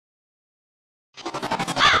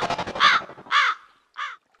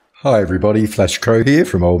Hi everybody, Flash Crow here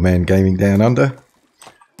from Old Man Gaming Down Under.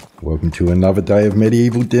 Welcome to another day of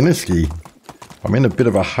Medieval Dynasty. I'm in a bit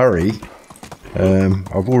of a hurry.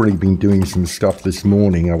 I've already been doing some stuff this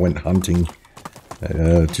morning. I went hunting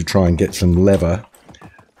to try and get some leather.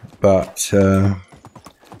 But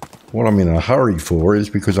what I'm in a hurry for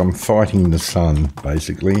is because I'm fighting the sun,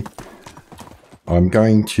 basically. I'm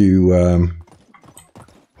going to...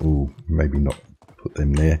 maybe not put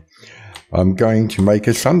them there. I'm going to make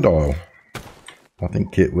a sundial. I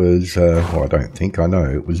think it was, well, I don't think, I know,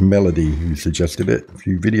 it was Melody who suggested it a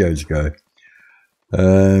few videos ago.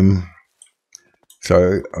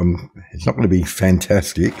 So it's not going to be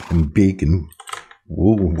fantastic and big and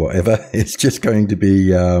whatever. It's just going to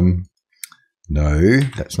be, no,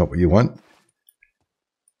 that's not what you want.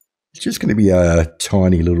 It's just going to be a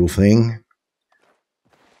tiny little thing.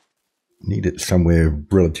 Need it somewhere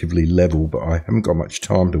relatively level, but I haven't got much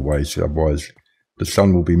time to waste, otherwise the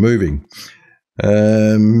sun will be moving.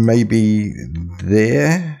 Maybe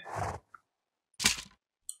there.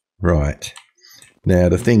 Right. Now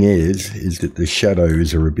the thing is that the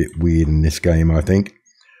shadows are a bit weird in this game, I think.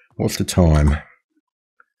 What's the time?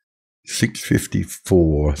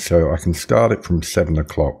 6:54, so I can start it from 7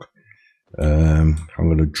 o'clock. I'm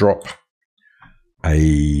going to drop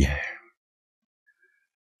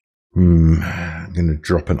I'm going to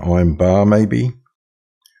drop an iron bar maybe.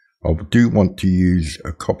 I do want to use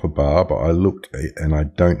a copper bar, but I looked and I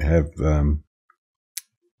don't have, I've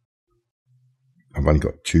only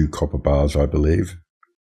got 2 copper bars, I believe.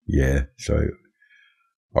 Yeah, so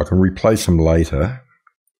I can replace them later.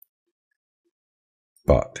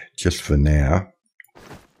 But just for now,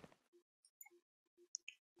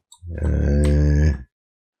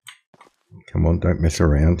 come on, don't mess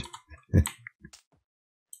around.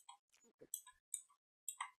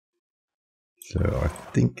 So I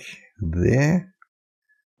think there.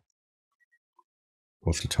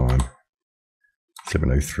 What's the time?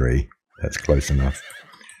 7:03. That's close enough.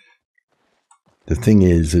 The thing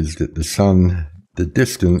is that the sun, the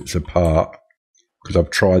distance apart, because I've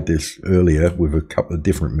tried this earlier with a couple of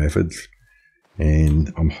different methods,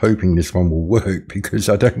 and I'm hoping this one will work because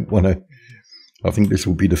I don't want to. I think this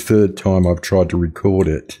will be the 3rd time I've tried to record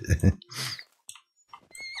it.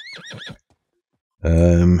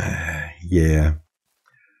 Yeah,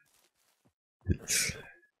 it's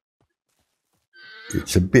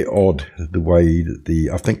a bit odd the way that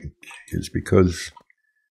I think it's because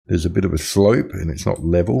there's a bit of a slope and it's not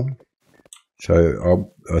level. So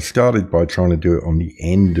I started by trying to do it on the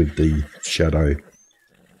end of the shadow,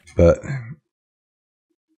 but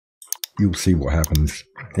you'll see what happens.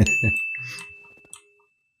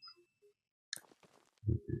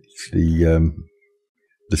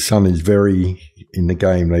 The sun is in the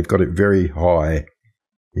game, they've got it very high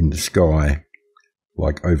in the sky,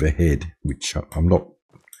 like overhead, which I don't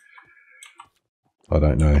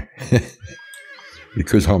know.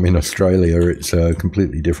 Because I'm in Australia, it's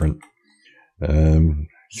completely different.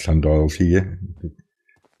 Sundials here,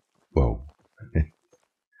 well,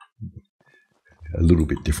 a little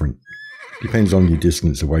bit different. Depends on your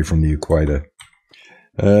distance away from the equator.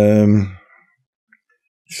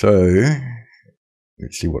 So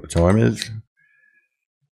let's see what the time is.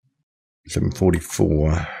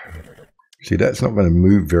 7:44. See, that's not going to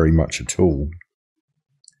move very much at all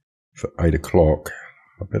for 8 o'clock.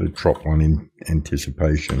 I better drop one in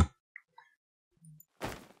anticipation.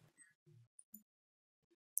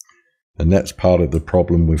 And that's part of the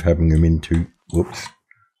problem with having them in too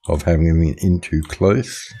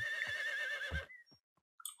close.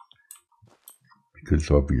 Because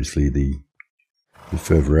obviously the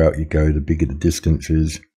further out you go, the bigger the distance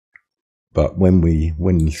is. But when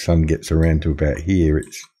the sun gets around to about here,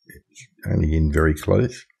 it's only in very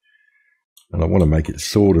close. And I want to make it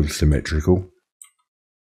sort of symmetrical.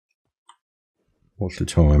 What's the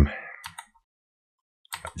time?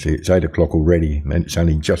 See, it's 8 o'clock already, and it's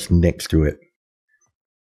only just next to it.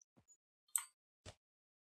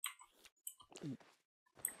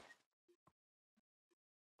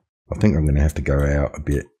 I think I'm going to have to go out a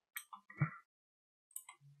bit.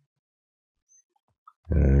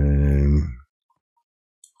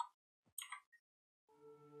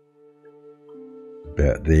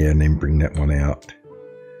 About there, and then bring that one out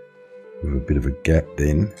with a bit of a gap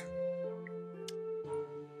then.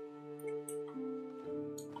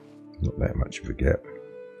 Not that much of a gap.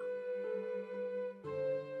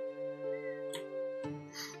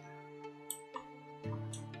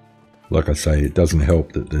 Like I say, it doesn't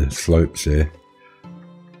help that the slope's there.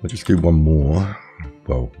 I'll just do one more.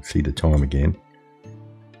 Well, see the time again.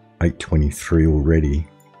 8:23 already.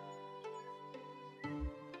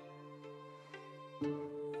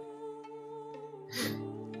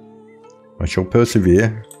 I shall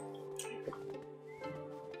persevere.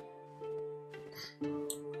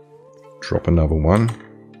 Drop another one.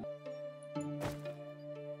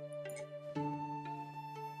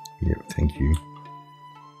 Yep, thank you.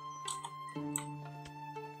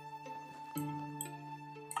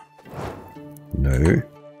 No.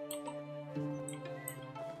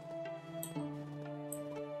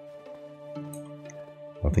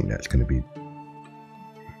 I think that's going to be...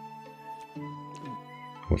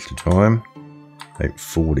 What's the time?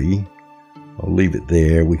 8:40. I'll leave it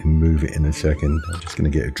there. We can move it in a second. I'm just going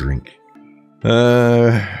to get a drink.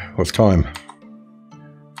 What's time?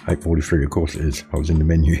 8:43. Of course it is. I was in the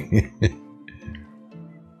menu.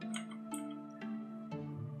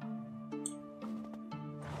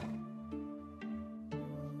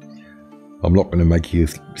 I'm not going to make you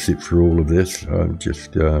sit through all of this. I'm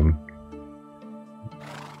just doing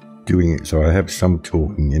it so I have some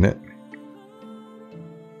talking in it.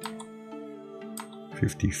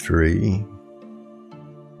 53.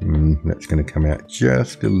 That's going to come out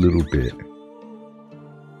just a little bit.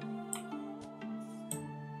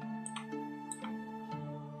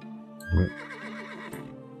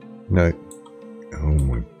 No. Oh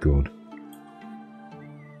my god.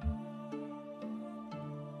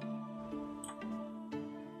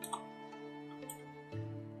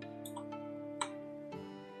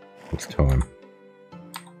 What's time?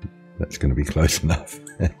 That's going to be close enough.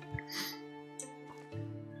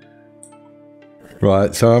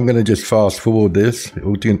 Right, so I'm going to just fast forward this.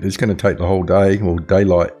 It's going to take the whole day, or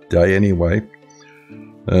daylight day anyway.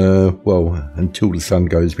 Well, until the sun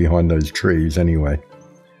goes behind those trees anyway.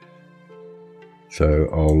 So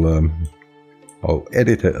I'll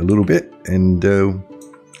edit it a little bit, and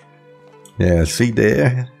yeah, see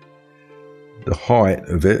there, the height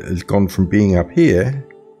of it has gone from being up here,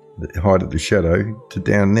 the height of the shadow, to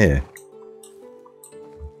down there.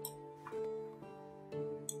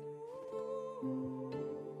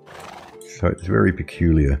 So it's very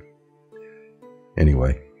peculiar.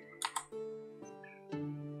 Anyway,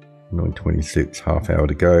 9:26, half hour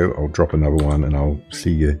to go. I'll drop another one and I'll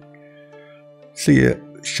see you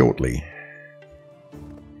shortly.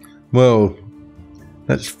 Well,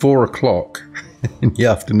 that's 4 o'clock in the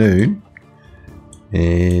afternoon,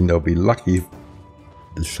 and I'll be lucky if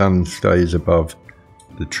the sun stays above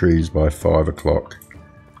the trees by 5 o'clock.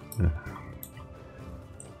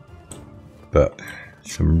 But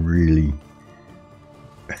some really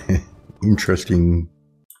interesting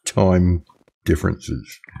time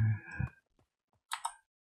differences.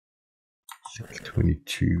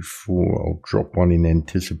 6:22.4. I'll drop one in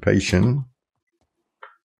anticipation.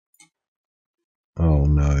 Oh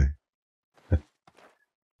no.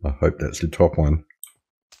 I hope that's the top one.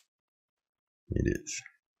 It is.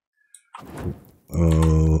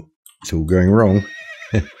 Oh, it's all going wrong.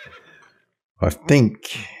 I think.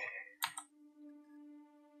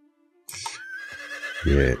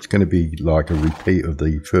 Yeah, it's going to be like a repeat of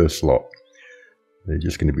the first lot. They're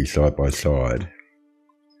just going to be side by side.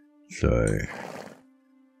 So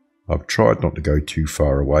I've tried not to go too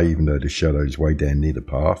far away, even though the shadow's way down near the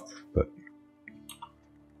path, but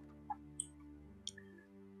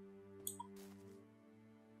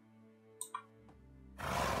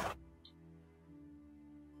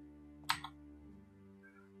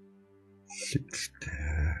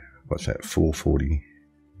what's that, 4:40?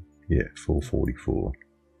 Yeah, 4:44.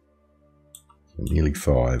 So nearly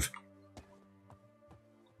 5.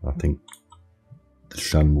 I think the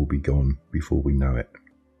sun will be gone before we know it.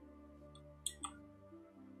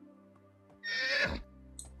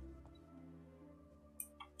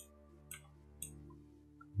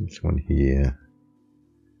 This one here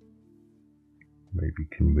maybe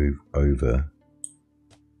can move over.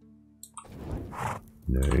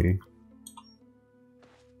 No.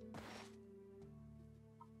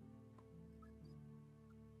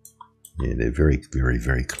 Yeah, they're very, very,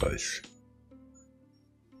 very close.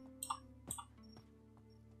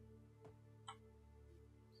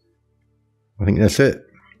 I think that's it.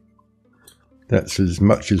 That's as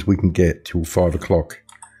much as we can get till 5 o'clock.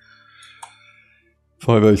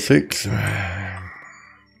 5:06.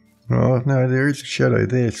 Oh, no, there is a shadow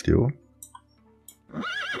there still.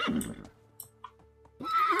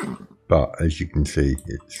 But as you can see,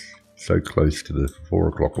 it's so close to the 4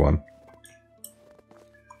 o'clock one.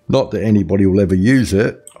 Not that anybody will ever use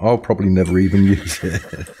it. I'll probably never even use it.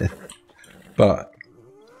 But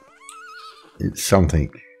it's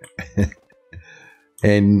something.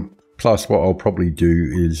 And plus what I'll probably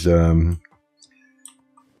do is,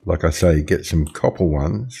 like I say, get some copper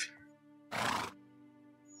ones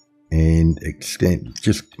and extend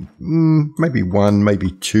just maybe 1,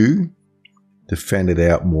 maybe 2 to fan it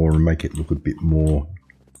out more and make it look a bit more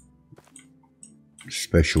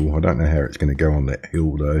special. I don't know how it's going to go on that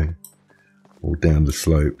hill though, or down the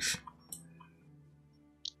slopes.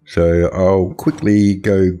 So I'll quickly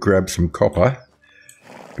go grab some copper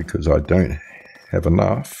because I don't have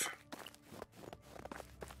enough.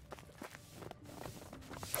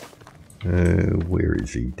 Where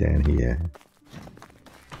is he? Down here.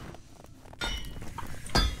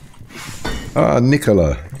 Ah,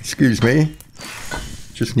 Nicola, excuse me.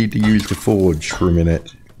 Just need to use the forge for a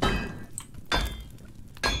minute.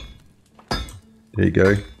 There you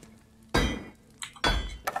go.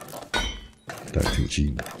 Don't think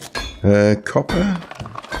she... copper?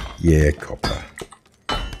 Yeah, copper.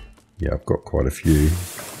 Yeah, I've got quite a few.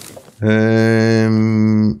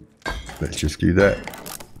 Let's just do that.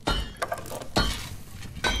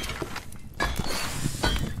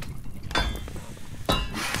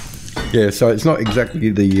 Yeah, so it's not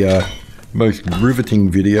exactly the most riveting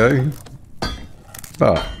video,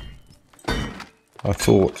 but I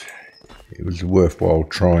thought it was worthwhile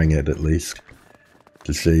trying it at least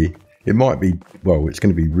to see. It might be, well, it's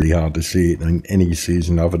going to be really hard to see it in any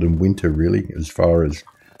season other than winter, really, as far as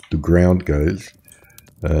the ground goes.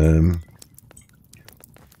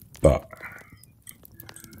 But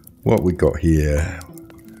what we got here,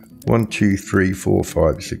 1, 2, 3, 4,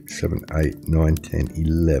 5, 6, 7, 8, 9, 10,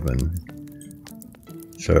 11.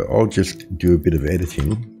 So I'll just do a bit of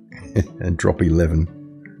editing and drop 11.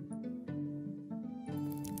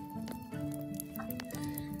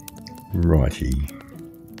 Righty.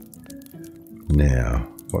 Now,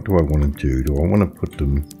 what do I want to do? Do I want to put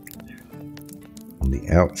them on the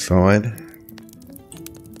outside?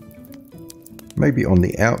 Maybe on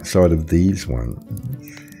the outside of these ones.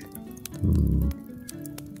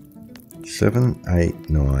 7, 8,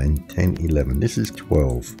 9, 10, 11. This is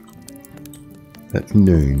 12. That's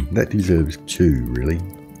noon. That deserves 2, really.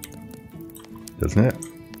 Doesn't it?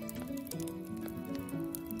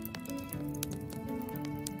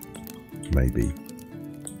 Maybe.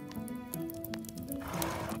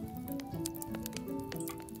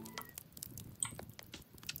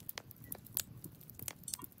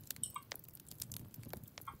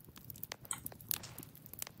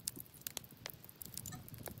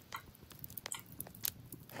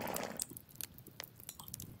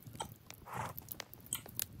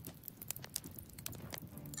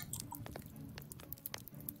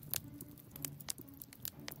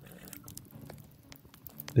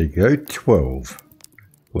 There you go, 12.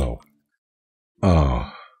 Well,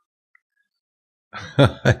 I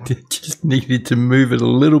just needed to move it a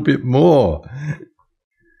little bit more.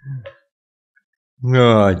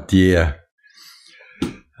 Oh dear.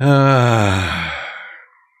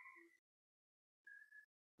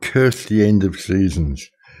 Curse the end of seasons.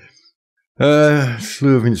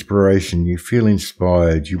 Slew of inspiration. You feel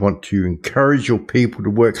inspired. You want to encourage your people to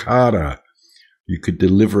work harder. You could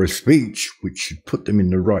deliver a speech which should put them in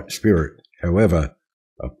the right spirit. However,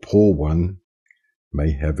 a poor one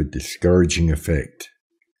may have a discouraging effect.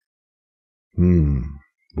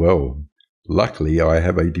 Well, luckily I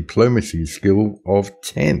have a diplomacy skill of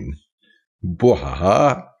 10.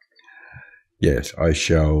 Bwahaha. Yes, I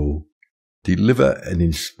shall deliver an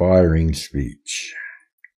inspiring speech.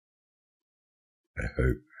 I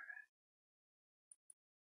hope.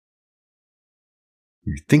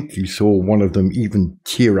 You think you saw one of them even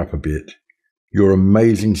tear up a bit. Your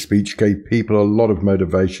amazing speech gave people a lot of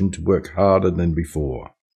motivation to work harder than before.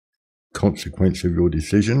 Consequence of your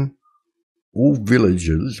decision? All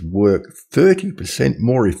villagers work 30%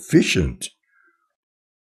 more efficient.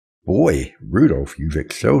 Boy, Rudolph, you've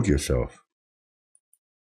excelled yourself.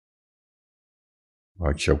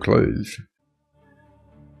 I shall close.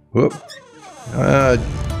 Whoop.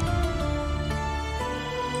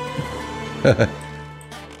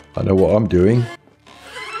 I know what I'm doing.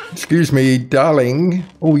 Excuse me, darling.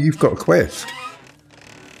 Oh, you've got a quest.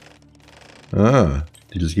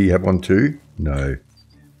 Does he have one too? No.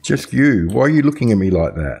 Just you. Why are you looking at me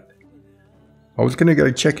like that? I was going to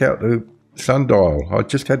go check out the sundial. I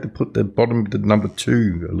just had to put the bottom of the number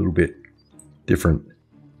 2 a little bit different.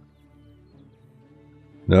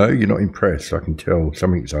 No, you're not impressed. I can tell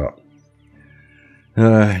something's up.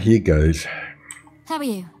 Here goes. How are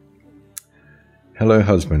you? Hello,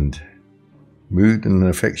 husband. Mood and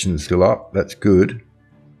affection is still up. That's good.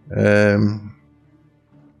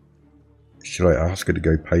 Should I ask her to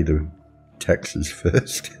go pay the taxes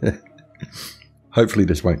first? Hopefully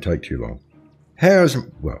this won't take too long. How's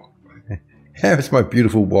my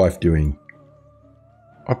beautiful wife doing?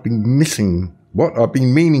 I've been missing... What? I've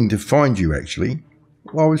been meaning to find you, actually.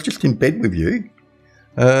 Well, I was just in bed with you.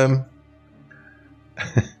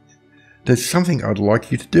 there's something I'd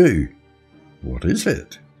like you to do. What is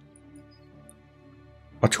it?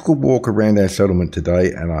 I took a walk around our settlement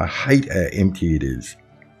today and I hate how empty it is.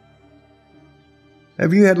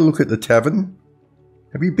 Have you had a look at the tavern?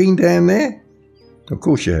 Have you been down there? Of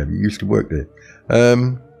course you have. You used to work there.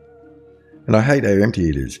 And I hate how empty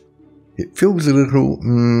it is. It feels a little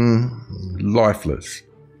lifeless.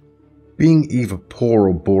 Being either poor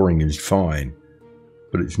or boring is fine,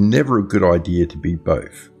 but it's never a good idea to be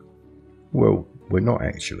both. Well, we're not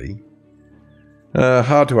actually.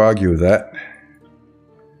 Hard to argue with that.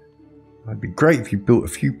 It'd be great if you built a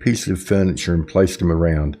few pieces of furniture and placed them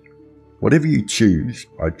around. Whatever you choose,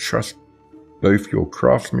 I trust both your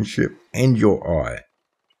craftsmanship and your eye.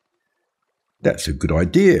 That's a good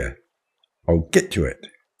idea. I'll get to it.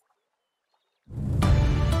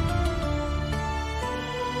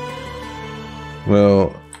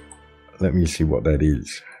 Well, let me see what that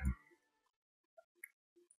is.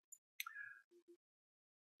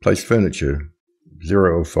 Place furniture,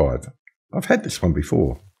 0 of 5. I've had this one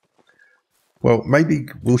before. Well, maybe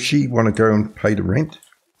will she want to go and pay the rent?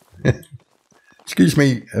 Excuse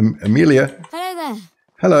me, Amelia. Hello there.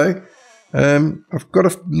 Hello. I've got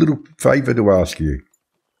a little favour to ask you.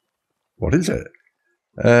 What is it?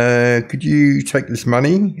 Could you take this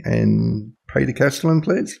money and pay the castellan,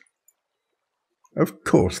 please? Of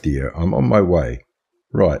course, dear. I'm on my way.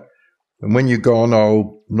 Right. And when you're gone,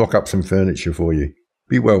 I'll knock up some furniture for you.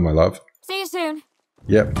 Be well, my love. See you soon.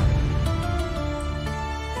 Yep.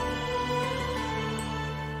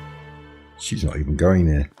 She's not even going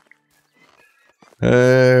there.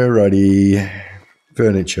 Alrighty.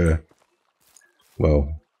 Furniture.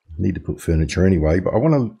 Well, I need to put furniture anyway, but I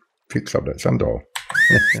want to fix up that sundial.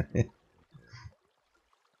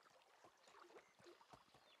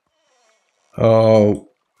 Oh.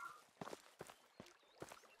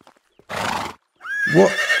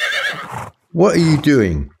 What are you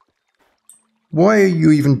doing? Why are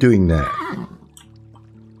you even doing that?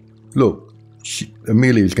 Look,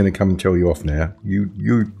 Amelia's going to come and tell you off now.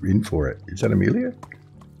 You're in for it. Is that Amelia?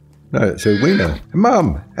 No, it's Edwina.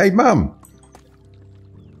 Mum! Hey, Mum!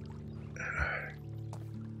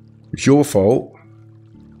 It's your fault.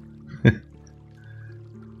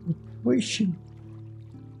 Where is she?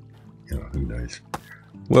 Oh, who knows?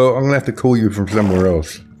 Well, I'm going to have to call you from somewhere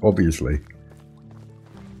else, obviously.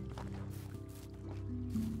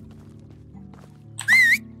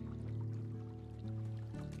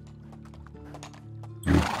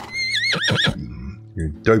 You're a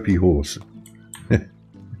dopey horse.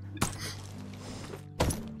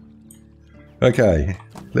 Okay,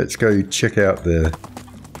 let's go check out the...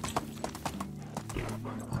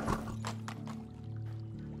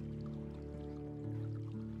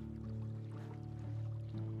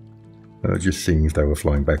 just seeing if they were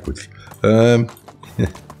flying backwards.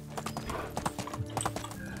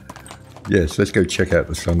 Yes, let's go check out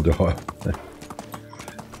the sundial.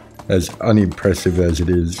 As unimpressive as it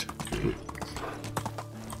is.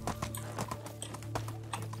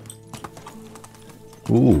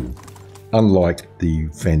 Ooh, unlike the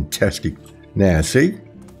fantastic... Now, see?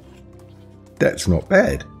 That's not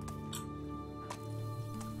bad.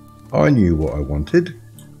 I knew what I wanted.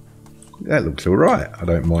 That looks all right. I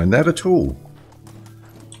don't mind that at all.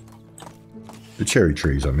 The cherry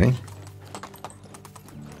trees, I mean.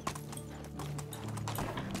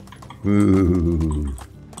 Ooh.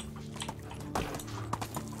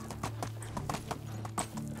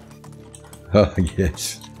 Oh,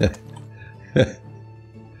 yes.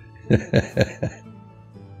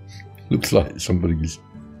 Looks like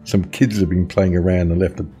some kids have been playing around and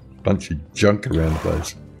left a bunch of junk around the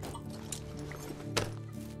place.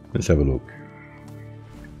 Let's have a look.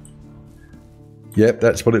 Yep,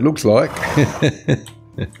 that's what it looks like.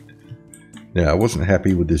 Now, I wasn't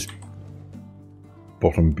happy with this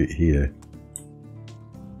bottom bit here.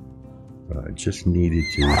 I just needed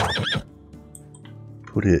to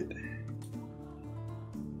put it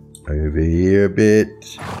over here a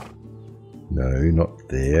bit. No, not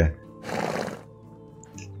there.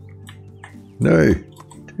 No,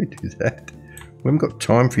 don't do that. We haven't got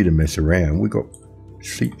time for you to mess around. We've got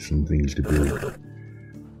seats and things to build.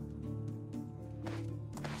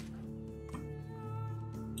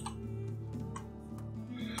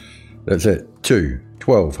 That's it.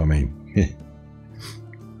 12, I mean.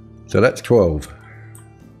 So that's 12.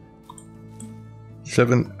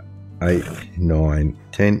 7, 8, 9,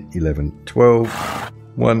 10, 11, 12.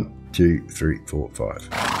 1, 2, 3, 4, 5.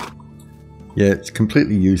 Yeah, it's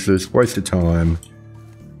completely useless. Waste of time.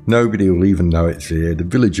 Nobody will even know it's there. The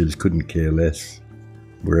villagers couldn't care less,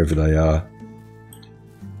 wherever they are.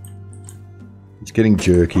 It's getting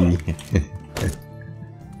jerky.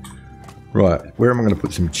 Right, where am I going to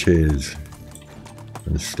put some chairs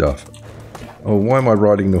and stuff? Oh, why am I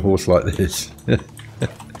riding the horse like this?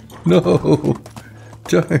 No,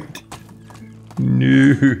 don't.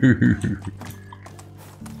 No.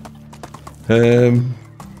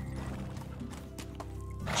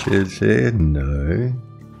 Chairs here? No.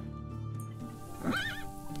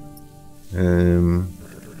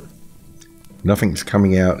 Nothing's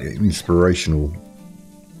coming out inspirational.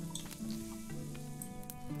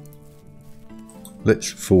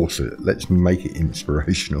 Let's force it. Let's make it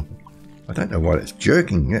inspirational. I don't know why that's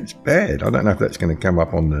jerking. That's bad. I don't know if that's going to come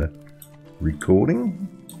up on the recording.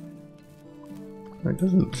 It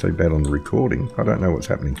doesn't look so bad on the recording. I don't know what's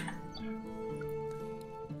happening.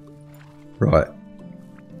 Right.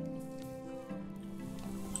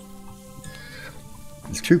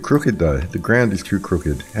 It's too crooked though. The ground is too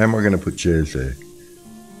crooked. How am I going to put chairs there?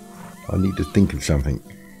 I need to think of something.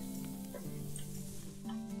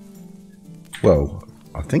 Well,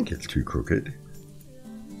 I think it's too crooked.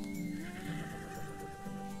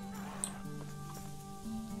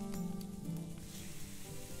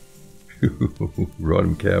 Ride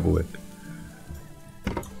 'em, cowboy.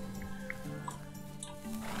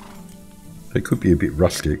 They could be a bit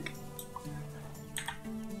rustic.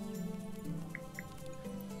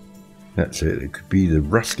 That's it. It could be the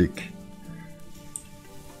rustic.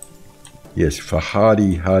 Yes, for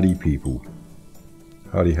hardy people.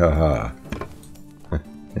 Hardy ha ha.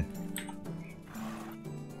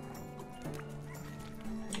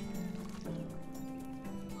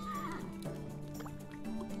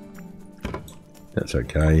 That's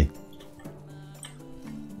okay.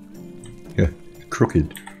 Yeah,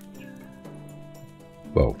 crooked.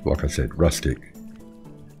 Well, like I said, rustic.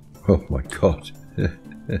 Oh my God.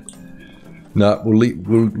 No,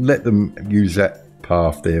 we'll let them use that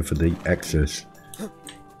path there for the access.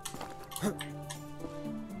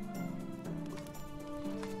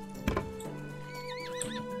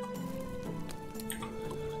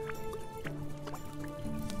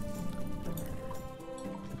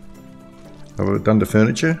 Have I done the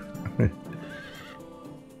furniture?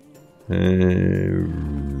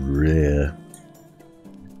 Rare.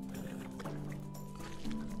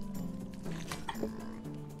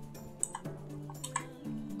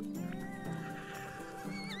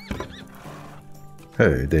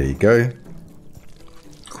 Oh, there you go.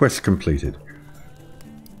 Quest completed.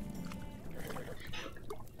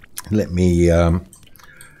 Let me,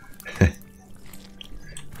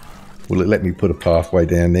 will it let me put a pathway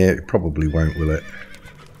down there? It probably won't, will it?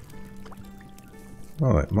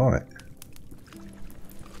 Oh, it might.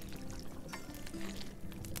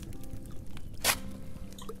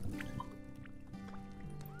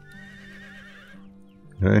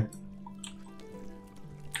 No?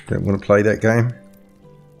 Don't want to play that game?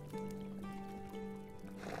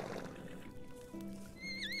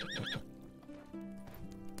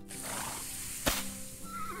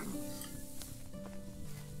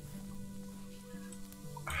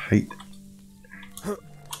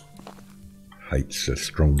 Hate's a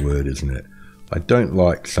strong word, isn't it? I don't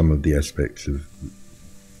like some of the aspects of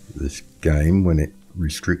this game when it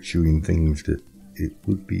restricts you in things that it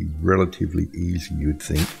would be relatively easy, you'd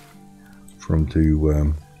think, for them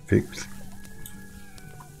to fix.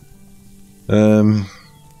 But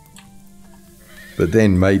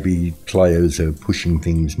then maybe players are pushing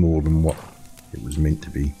things more than what it was meant to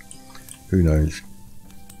be. Who knows?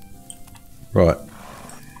 Right.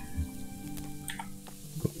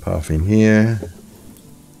 Put path in here.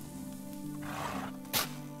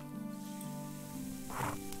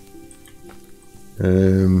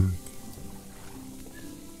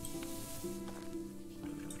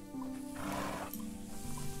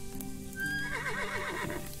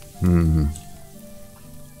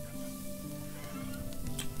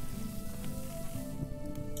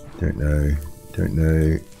 Don't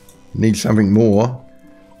know. Need something more.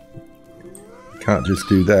 Can't just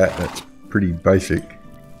do that. That's pretty basic.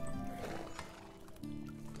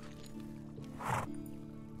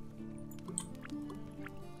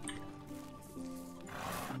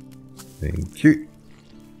 Thank you.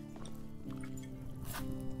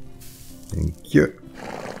 Thank you.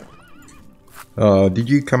 Oh, did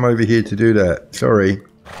you come over here to do that? Sorry.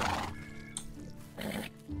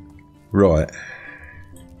 Right.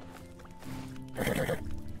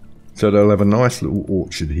 So they'll have a nice little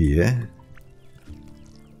orchard here.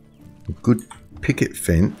 A good picket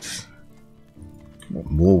fence. What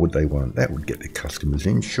more would they want? That would get the customers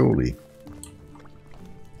in, surely.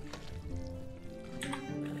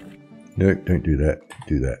 No, don't do that.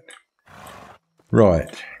 Do that.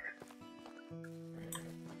 Right.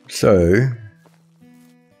 So,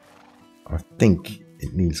 I think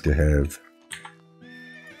it needs to have...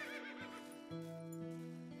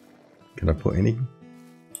 Can I put any?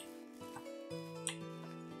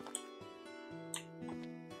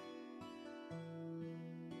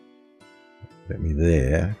 Let me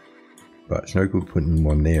there. But it's no good putting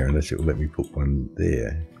one there unless it will let me put one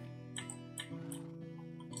there.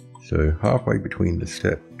 So halfway between the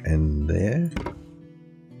step and there.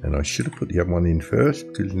 And I should have put the other one in first,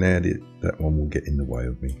 because now that one will get in the way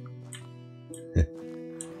of me.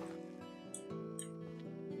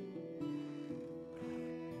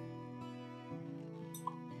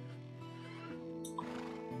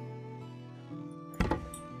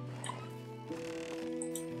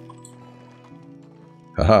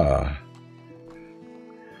 Haha.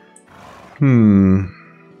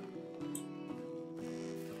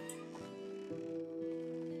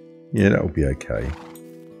 Yeah, that'll be okay.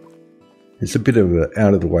 It's a bit of an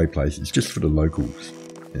out of the way place. It's just for the locals.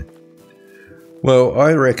 Yeah. Well,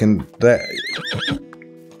 I reckon that...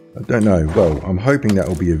 I don't know. Well, I'm hoping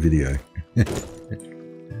that'll be a video.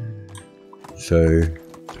 So,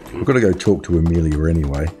 I've got to go talk to Amelia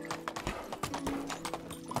anyway.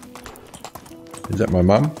 Is that my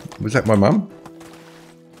mum? Was that my mum?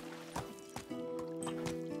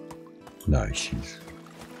 No, it's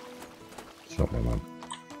not my mum.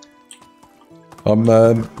 I'm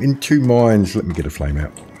in two minds. Let me get a flame out.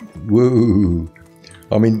 Whoa!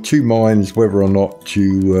 I'm in two minds whether or not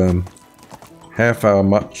to how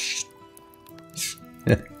much.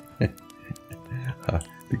 Be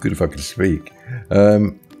good if I could speak.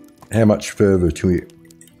 How much further to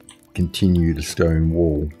continue the stone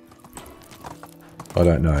wall? I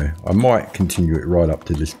don't know. I might continue it right up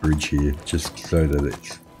to this bridge here, just so that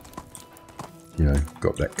it's, you know,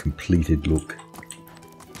 got that completed look.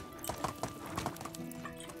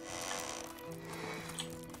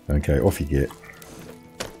 Okay, off you get.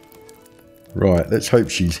 Right, let's hope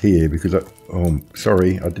she's here, because oh,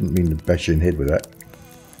 sorry, I didn't mean to bash her in the head with that.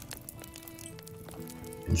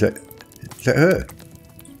 Is that her?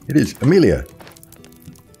 It is. Amelia!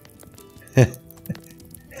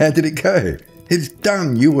 How did it go? It's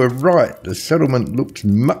done, you were right. The settlement looks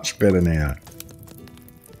much better now.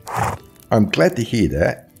 I'm glad to hear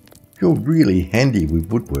that. You're really handy with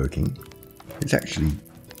woodworking. It's actually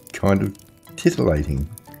kind of titillating.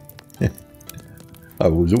 I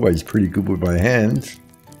was always pretty good with my hands.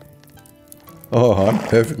 Oh, I'm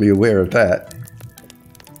perfectly aware of that.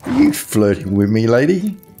 Are you flirting with me,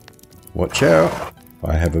 lady? Watch out.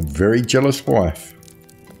 I have a very jealous wife.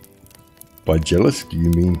 By jealous, do you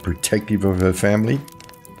mean protective of her family?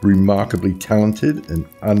 Remarkably talented and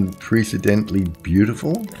unprecedentedly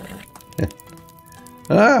beautiful?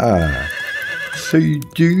 Ah, so you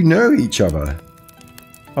do know each other.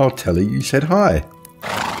 I'll tell her you said hi.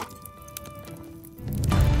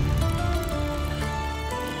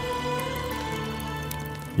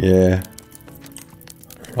 Yeah,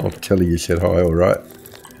 I'll tell her you said hi, alright.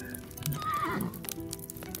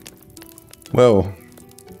 Well,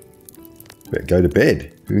 better go to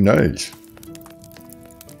bed. Who knows?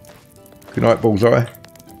 Good night, Bullseye.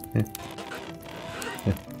 Yeah.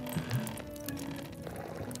 Yeah.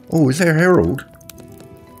 Oh, is there a herald?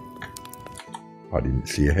 I didn't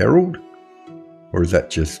see a herald. Or is that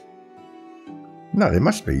just... No, there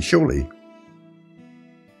must be, surely.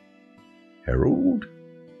 Herald?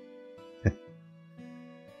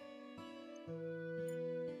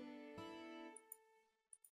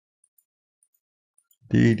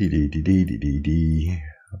 Dee.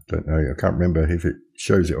 I don't know. I can't remember if it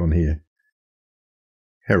shows it on here.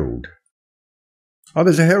 Herald. Oh,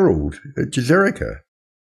 there's a herald at Jezerica.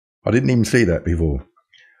 I didn't even see that before.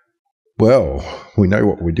 Well, we know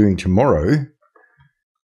what we're doing tomorrow.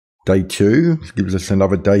 Day 2 gives us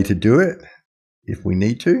another day to do it if we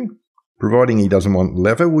need to. Providing he doesn't want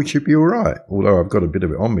leather, we should be all right. Although I've got a bit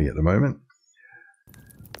of it on me at the moment.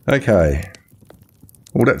 Okay.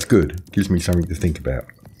 Well, that's good. Gives me something to think about.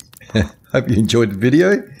 Hope you enjoyed the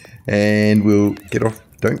video, and we'll get off.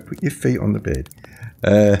 Don't put your feet on the bed.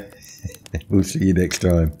 We'll see you next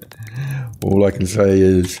time. All I can say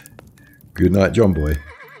is good night, John Boy.